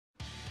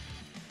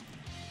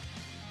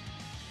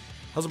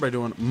How's everybody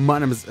doing? My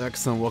name is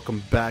X and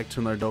welcome back to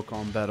another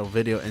Dokkan battle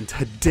video. And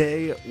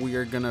today I'm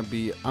gonna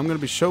be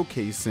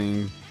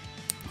showcasing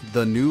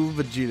the new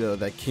Vegeta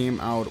that came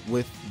out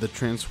with the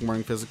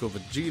transforming physical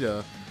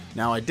Vegeta.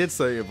 Now I did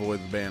say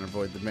avoid the banner,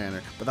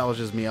 but that was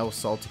just me. I was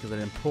salty because I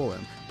didn't pull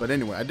him. But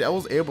anyway, I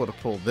was able to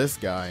pull this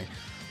guy,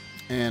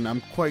 and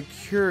I'm quite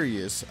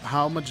curious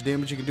how much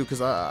damage he can do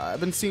because I've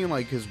been seeing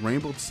like his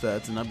rainbow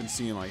stats, and I've been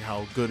seeing like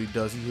how good he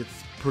does. He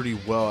hits pretty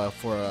well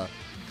for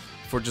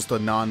just a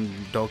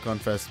non-Dokkan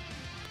Fest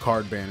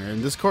card banner,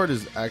 and this card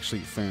is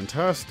actually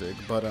fantastic,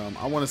 but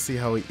I want to see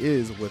how he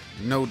is with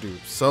no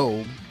dupes.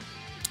 So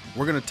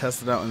we're gonna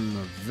test it out in an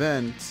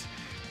event,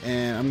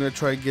 and I'm gonna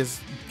try to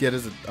get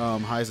his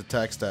highest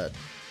attack stat.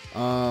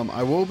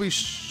 I will be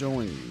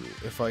showing you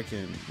if I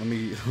can.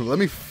 Let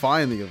me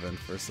find the event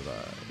first. Where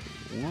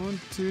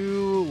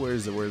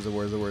is it?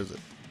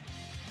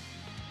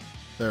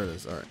 There it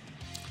is. All right.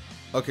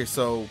 Okay,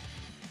 so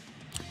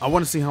I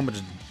want to see how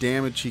much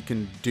damage he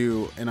can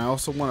do, and I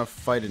also want to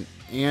fight an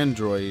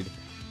android.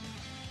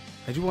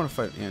 I do want to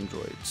fight an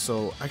android.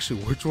 So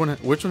actually, which one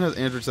has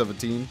Android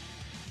 17?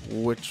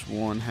 Which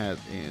one has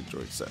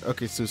Android 7?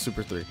 Okay, so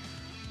Super 3.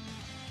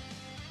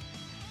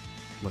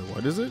 Wait,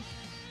 what is it?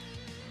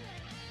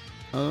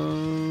 What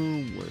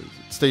is it?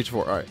 Stage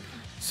 4. All right.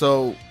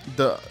 So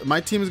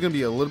my team is gonna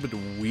be a little bit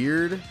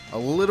weird.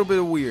 All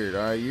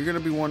right. You're gonna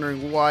be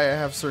wondering why I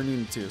have certain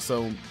units here.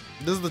 So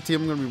this is the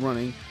team I'm gonna be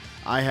running.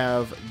 I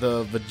have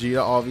the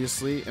Vegeta,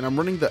 obviously, and I'm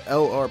running the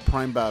LR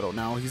Prime Battle.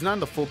 Now, he's not in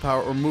the full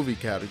power or movie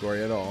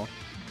category at all,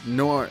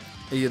 nor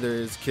either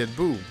is Kid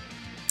Buu,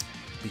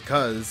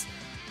 because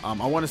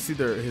I want to see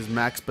his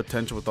max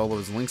potential with all of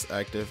his links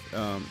active,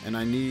 and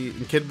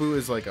Kid Buu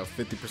is like a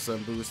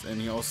 50% boost, and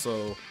he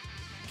also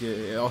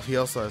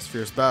has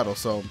Fierce Battle.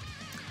 So,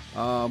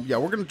 yeah,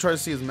 we're gonna try to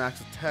see his max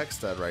attack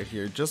stat right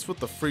here, just with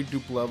the free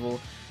dupe level.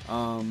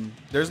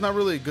 There's not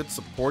really a good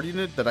support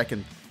unit that I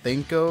can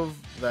think of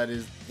that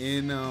is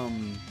in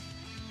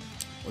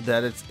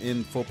it's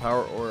in full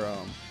power or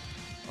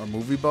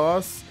movie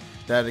boss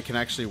that it can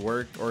actually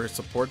work or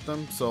support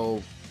them.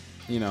 So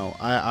you know,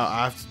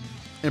 I have to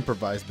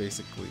improvise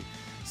basically.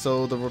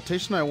 So the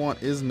rotation I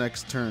want is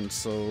next turn,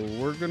 so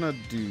we're gonna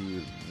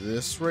do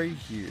this right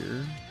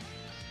here.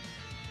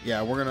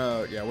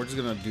 We're just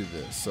gonna do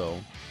this. So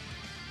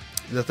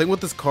the thing with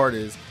this card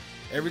is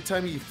every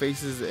time he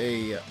faces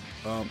a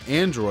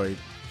android,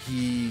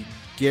 he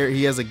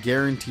has a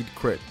guaranteed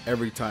crit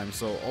every time.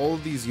 So all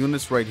of these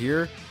units right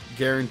here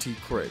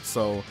guaranteed crit.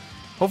 So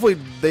hopefully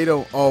they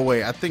don't. Oh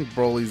wait, I think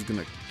Broly's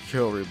gonna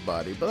kill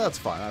everybody, but that's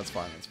fine.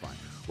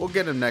 We'll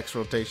get a next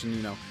rotation.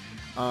 You know,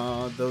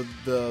 the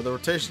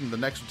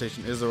next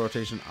rotation is the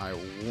rotation I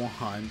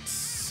want.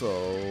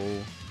 So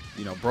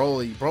you know,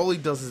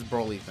 Broly does his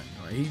Broly thing.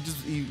 Right? He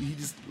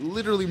just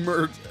literally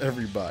murders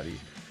everybody.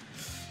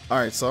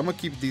 Alright, so I'm going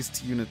to keep these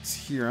two units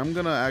here. I'm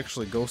going to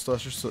actually Ghost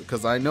Usher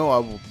because I know I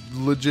will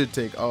legit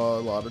take a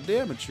lot of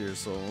damage here.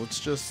 So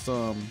let's just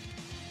do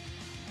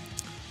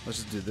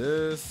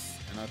this,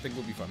 and I think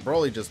we'll be fine.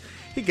 Broly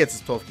he gets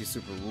his 12 key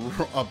super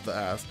up the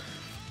ass.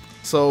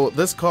 So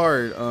this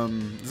card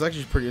is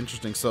actually pretty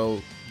interesting.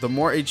 So the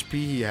more HP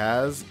he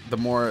has, the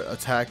more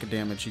attack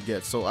damage he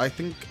gets. So I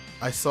think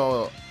I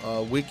saw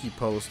a wiki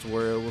post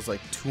where it was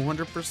like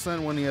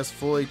 200% when he has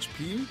full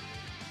HP.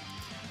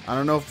 I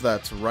don't know if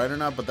that's right or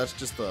not, but that's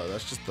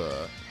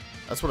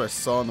what I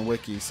saw in the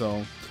wiki. So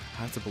I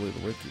have to believe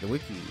the wiki. The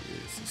wiki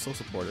is so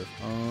supportive.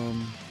 Yeah,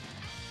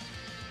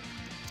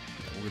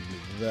 we're gonna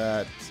do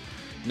that.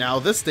 Now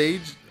this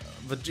stage,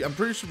 I'm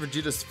pretty sure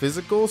Vegeta's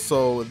physical,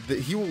 so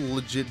he will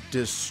legit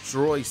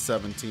destroy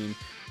 17.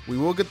 We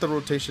will get the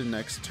rotation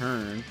next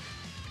turn,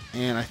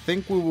 and I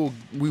think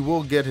we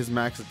will get his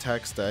max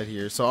attack stat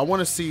here. So I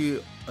want to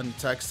see an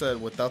attack stat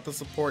without the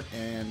support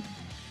and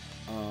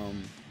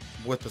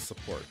with the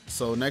support.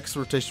 So next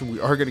rotation we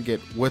are going to get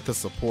with the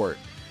support.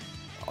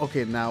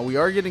 Okay, now we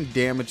are getting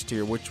damaged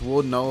here, which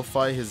will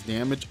nullify his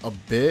damage a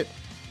bit,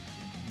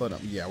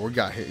 but yeah, we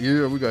got hit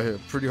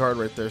pretty hard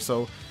right there.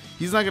 So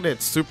he's not going to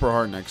hit super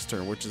hard next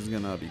turn, which is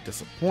going to be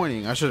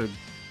disappointing. I should have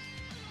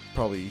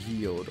probably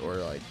healed or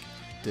like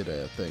did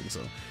a thing.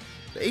 So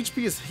the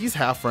HP he's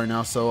half right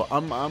now, so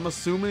I'm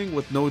assuming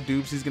with no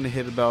dupes he's going to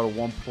hit about a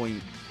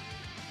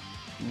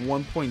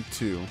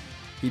 1.2.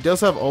 He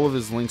does have all of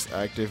his links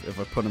active if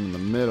I put him in the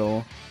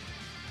middle.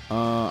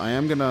 I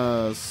am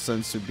gonna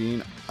Sensu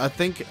Bean. I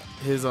think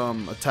his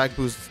attack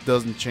boost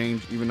doesn't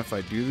change even if I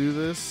do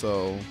this,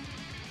 so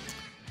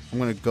I'm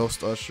gonna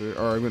Ghost Usher,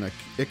 or I'm gonna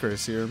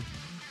Icarus here,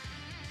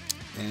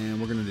 and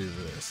we're gonna do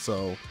this.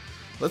 So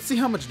let's see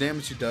how much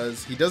damage he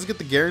does. He does get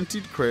the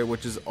guaranteed crit,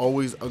 which is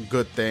always a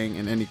good thing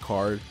in any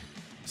card.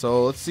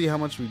 So let's see how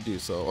much we do.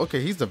 So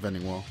okay, he's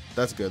defending well.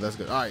 That's good.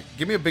 All right,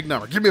 give me a big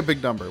number.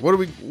 What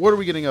are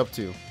we getting up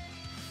to?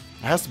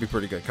 It has to be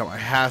pretty good. Come on, it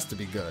has to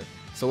be good.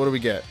 So what do we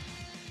get?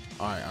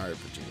 All right,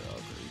 Vegeta.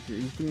 Okay.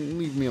 You can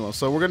leave me alone.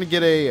 So we're gonna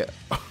get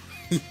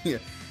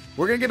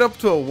we're gonna get up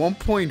to a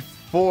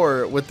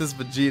 1.4 with this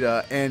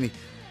Vegeta, and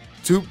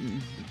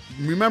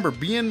remember,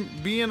 be in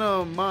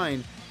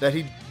mind that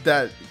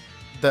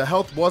the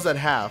health was at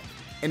half,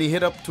 and he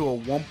hit up to a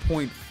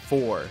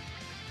 1.4.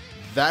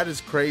 That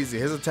is crazy.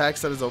 His attack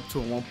stat is up to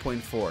a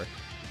 1.4.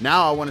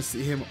 Now I want to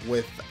see him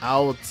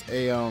without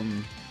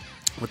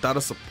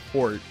a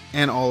support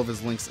and all of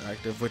his links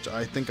active, which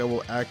I think I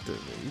will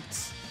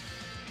activate.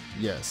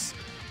 Yes.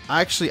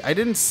 Actually, I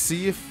didn't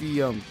see if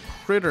he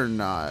crit or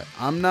not.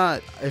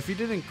 If he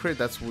didn't crit,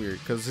 that's weird,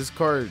 because his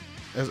card,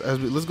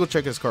 let's go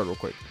check his card real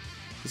quick.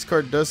 His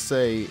card does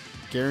say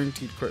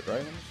guaranteed crit, right?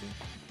 Let me see.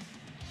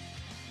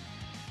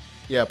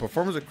 Yeah,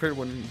 performs a crit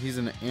when he's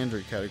in the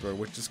Android category,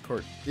 which this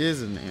card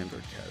is in the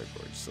Android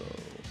category. So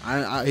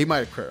he might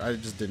have crit. I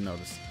just didn't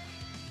notice.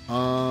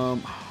 I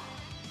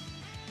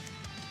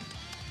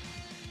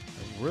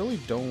really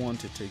don't want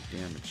to take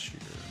damage here.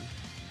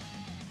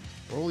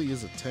 Broly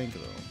is a tank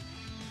though.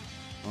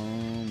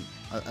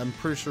 I'm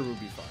pretty sure we'll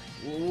be fine.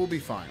 We'll be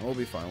fine. We'll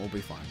be fine. We'll be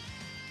fine.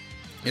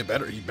 He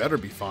better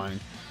be fine.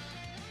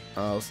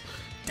 Dash,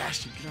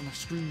 get on my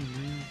screen,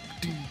 man.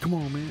 Dude, come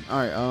on, man.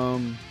 All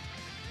right.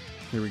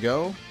 Here we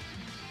go.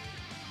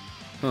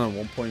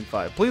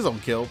 1.5. Please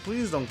don't kill.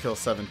 Please don't kill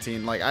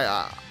 17. Like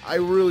I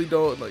really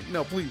don't like.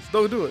 No, please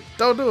don't do it.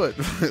 Don't do it.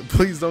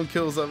 Please don't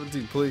kill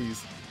 17.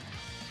 Please.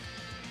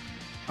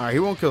 All right, he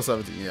won't kill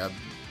 17. Yeah,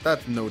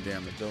 that's no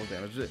damage. No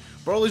damage.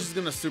 Broly's just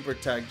gonna super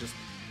attack just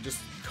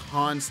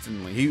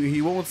constantly.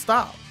 He won't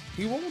stop.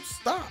 He won't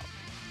stop.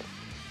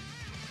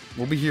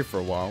 We'll be here for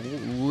a while.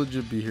 We'll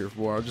legit be here for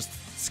a while. Just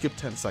skip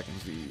 10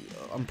 seconds.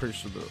 I'm pretty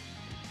sure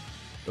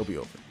it'll be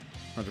over.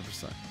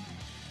 100%.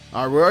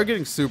 All right, we are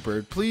getting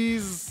super.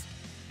 Please,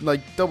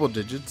 like double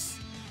digits.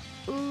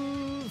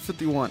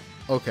 51.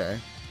 Okay.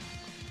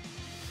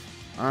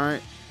 All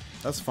right.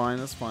 That's fine.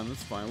 That's fine.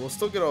 That's fine. We'll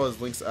still get all his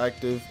links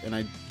active, and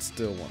I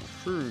still want to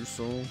true.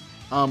 So,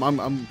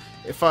 I'm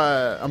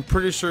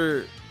pretty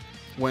sure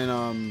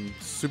when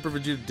Super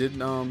Vegeta did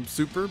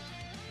super,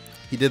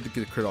 he did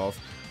get a crit off.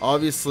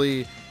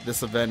 Obviously,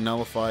 this event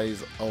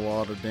nullifies a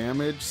lot of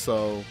damage.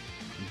 So,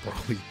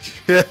 Broly,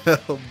 chill,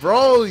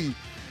 Broly.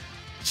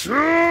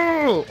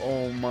 Chill!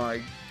 Oh my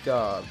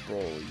god,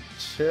 Broly.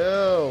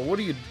 Chill. What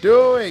are you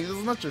doing? This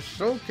is not your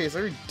showcase. I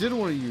already did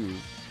one of you.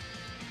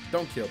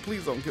 Don't kill.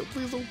 Please don't kill.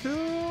 Please don't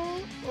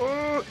kill.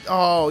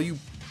 Oh, you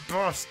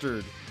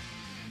bastard.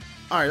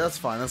 Alright, that's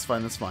fine. That's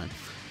fine. That's fine.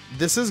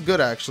 This is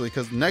good, actually,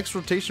 because next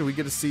rotation we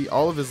get to see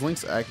all of his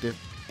links active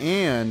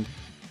and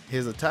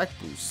his attack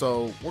boost.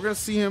 So we're going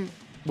to see him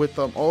with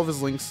all of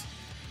his links,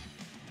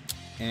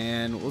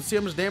 and we'll see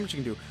how much damage he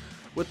can do.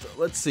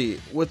 Let's see,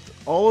 with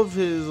all of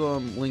his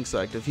links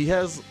active, he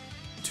has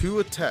 3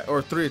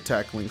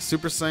 attack links: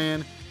 Super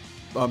Saiyan,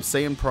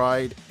 Saiyan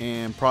Pride,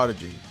 and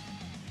Prodigy.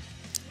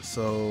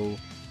 So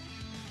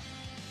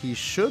he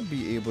should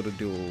be able to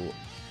do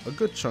a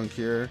good chunk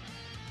here.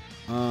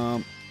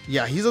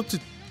 Yeah,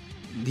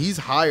 he's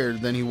higher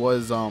than he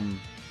was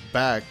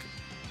back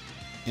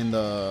in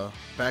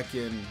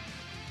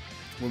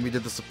when we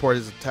did the support.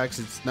 His attacks,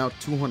 it's now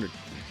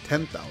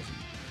 210,000.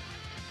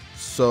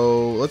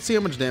 So let's see how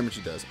much damage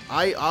he does.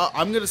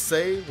 I'm gonna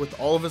say with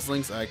all of his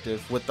links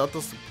active, without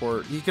the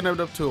support, he can have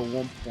it up to a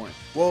 1 point.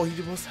 Well,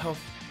 he must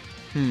health.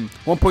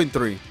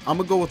 1.3. I'm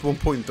gonna go with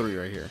 1.3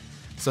 right here.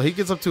 So he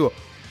gets up to a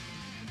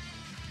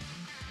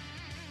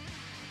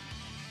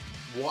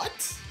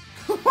what?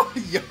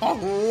 Yo,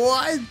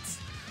 what?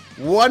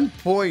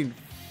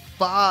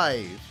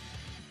 1.5.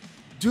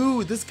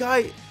 Dude, this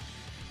guy.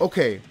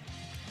 Okay.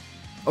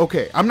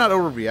 I'm not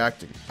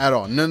overreacting at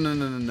all. No.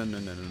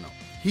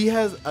 He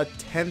has a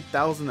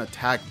 10,000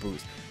 attack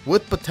boost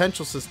with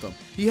potential system.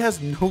 He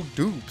has no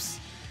dupes,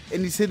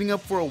 and he's hitting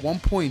up for a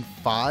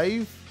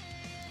 1.5.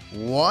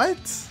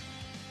 What?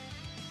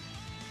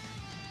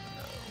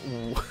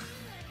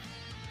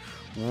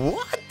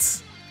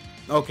 What?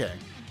 Okay,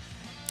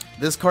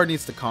 this card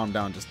needs to calm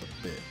down just a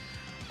bit.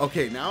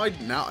 Okay, now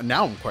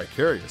I'm quite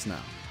curious. Now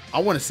I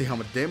want to see how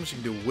much damage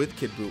he can do with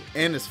Kid Buu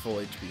and his full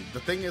HP. The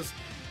thing is,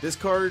 this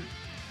card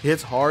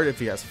hits hard if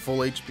he has full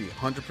HP,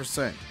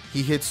 100%.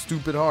 He hits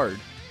stupid hard.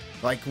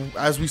 Like,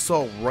 as we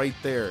saw right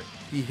there,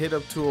 he hit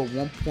up to a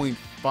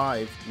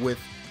 1.5 with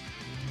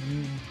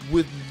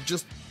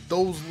just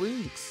those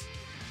links.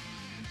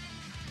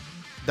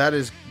 That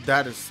is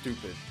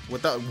stupid.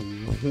 Without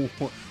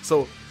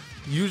so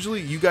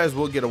usually you guys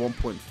will get a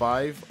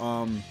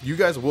 1.5. You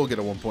guys will get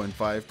a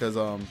 1.5 because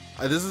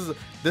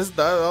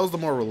that was the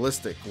more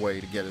realistic way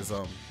to get his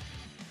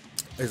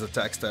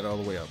attack stat all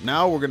the way up.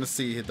 Now we're gonna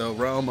see the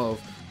realm of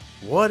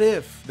what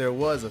if there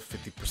was a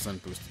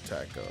 50% boost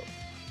attack up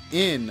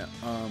in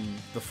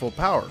the full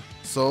power.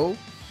 So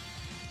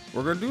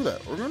we're gonna do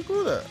that. All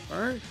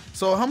right.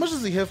 So how much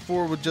does he hit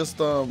for with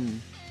just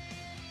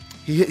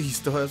he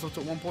still has up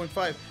to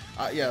 1.5.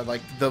 Yeah,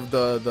 like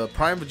the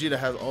Prime Vegeta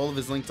has all of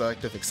his links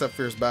active except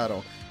Fierce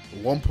Battle.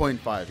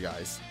 1.5,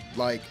 guys.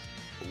 Like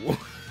what?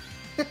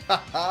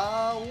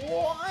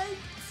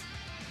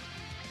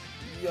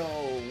 Yo,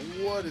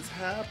 what is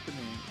happening?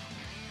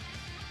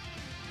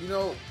 You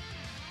know,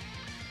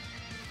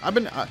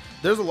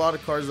 there's a lot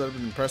of cards that have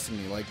been impressing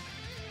me.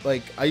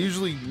 Like I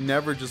usually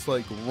never just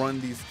like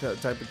run these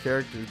type of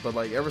characters, but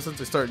like ever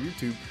since I started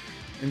YouTube,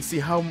 and see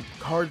how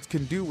cards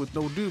can do with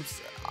no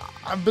dupes.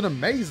 I've been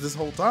amazed this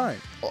whole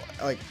time,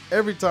 like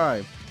every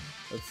time.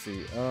 Let's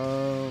see.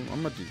 I'm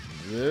gonna do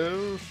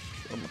this.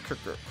 I'm gonna kick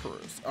her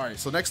Chris. All right.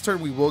 So next turn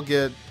we will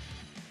get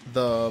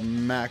the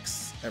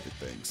max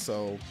everything.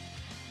 So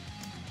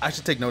I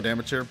should take no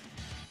damage here.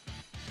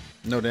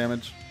 No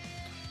damage.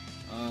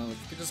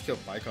 If you could just kill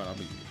Bicon, that'll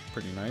be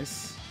pretty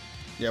nice.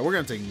 Yeah, we're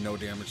gonna take no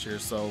damage here.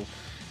 So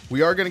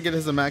we are gonna get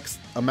his a max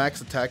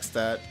attack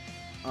stat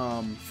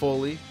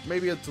fully.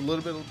 Maybe it's a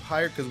little bit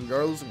higher because we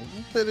are losing a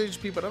little bit of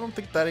HP, but I don't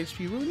think that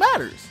HP really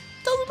matters.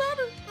 Doesn't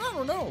matter. I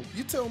don't know.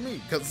 You tell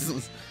me,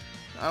 because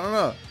I don't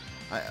know.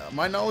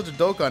 My knowledge of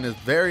Dokkan is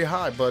very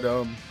high, but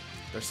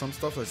there's some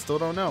stuff I still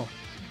don't know.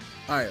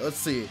 All right, let's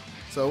see.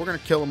 So we're gonna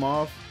kill him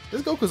off.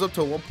 This Goku's up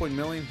to a 1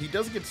 million. He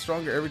does get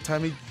stronger every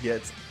time he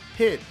gets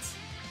hit,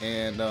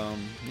 and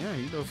yeah,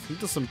 he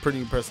does some pretty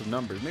impressive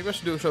numbers. Maybe I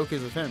should do a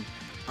showcase of him.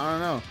 I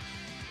don't know.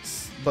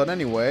 But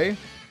anyway,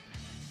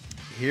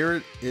 here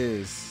it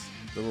is.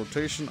 The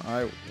rotation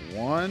I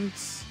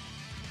want.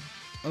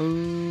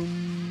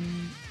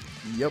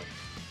 Yep.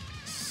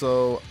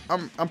 So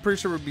I'm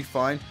pretty sure we'll be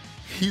fine.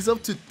 He's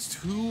up to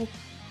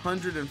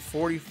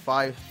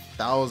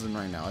 245,000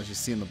 right now, as you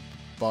see in the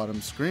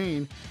bottom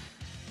screen.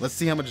 Let's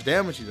see how much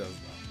damage he does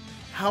though.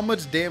 How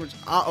much damage?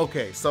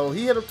 Okay, so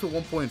he hit up to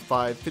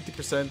 1.5,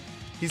 50%.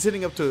 He's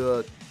hitting up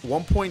to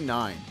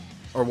 1.9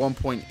 or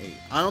 1.8.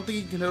 I don't think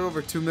he can hit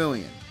over 2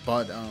 million,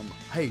 but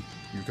hey,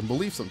 you can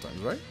believe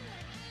sometimes, right?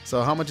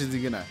 So how much is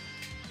he gonna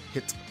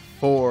hit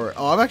for?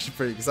 Oh, I'm actually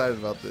pretty excited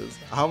about this.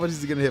 How much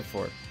is he gonna hit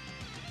for?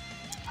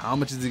 How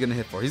much is he gonna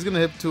hit for? He's gonna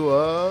hit to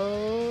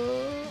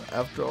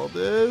after all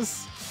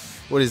this,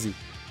 what is he?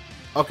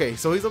 Okay,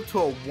 so he's up to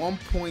a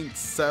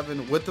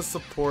 1.7 with the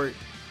support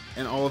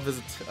and all of his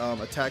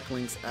attack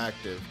links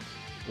active.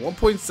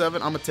 1.7, I'm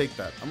gonna take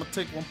that. I'm gonna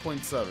take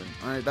 1.7.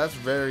 All right, that's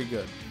very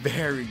good,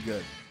 very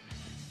good.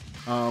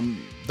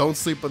 Don't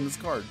sleep on this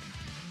card.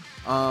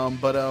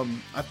 But I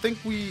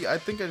think I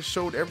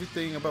showed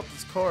everything about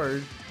this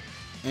card,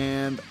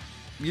 and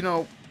you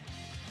know,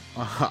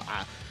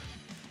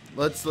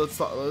 let's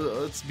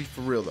be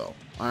for real though.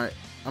 All right,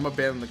 I'm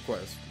abandoning the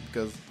quest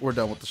because we're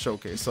done with the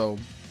showcase. So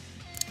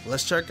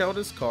let's check out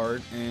his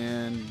card,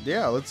 and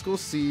yeah, let's go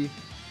see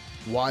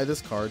why this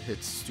card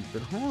hits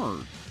stupid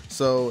hard.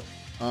 So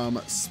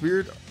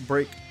Spirit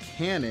Break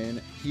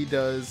Cannon, he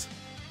does,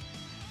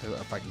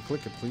 if I can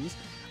click it please,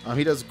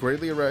 he does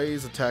greatly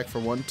raise attack for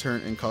 1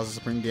 turn and causes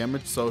supreme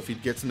damage. So if he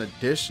gets an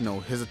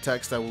additional, his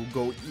attack stat will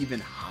go even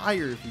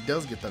higher if he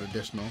does get that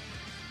additional.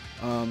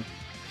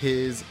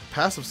 His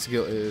passive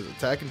skill is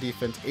attack and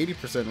defense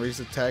 80%, raise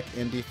attack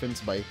and defense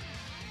by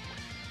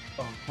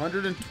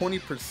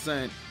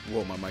 120%.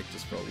 Whoa, my mic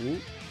just fell.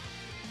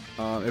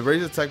 It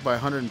raises attack by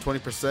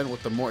 120%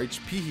 with the more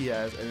HP he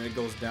has, and it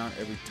goes down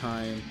every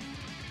time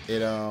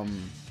it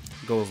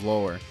goes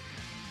lower.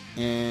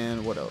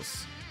 And what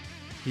else?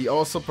 He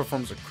also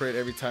performs a crit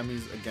every time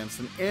he's against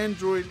an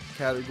Android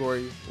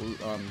category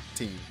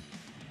team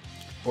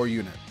or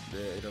unit.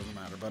 It doesn't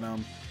matter, but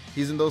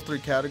he's in those 3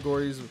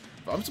 categories.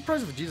 I'm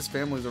surprised if Vegeta's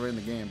family is already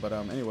in the game, but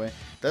anyway,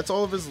 that's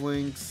all of his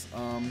links.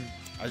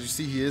 As you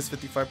see, he is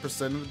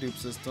 55% of the dupe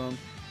system,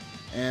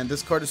 and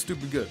this card is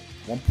stupid good.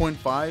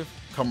 1.5,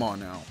 come on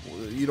now.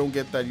 You don't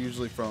get that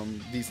usually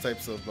from these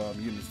types of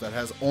units that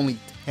has only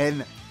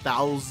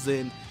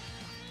 10,000.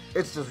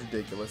 It's just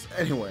ridiculous.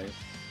 Anyway,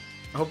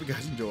 I hope you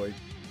guys enjoyed.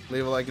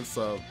 Leave a like and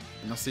sub,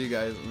 and I'll see you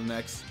guys in the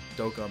next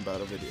Dokkan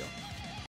battle video.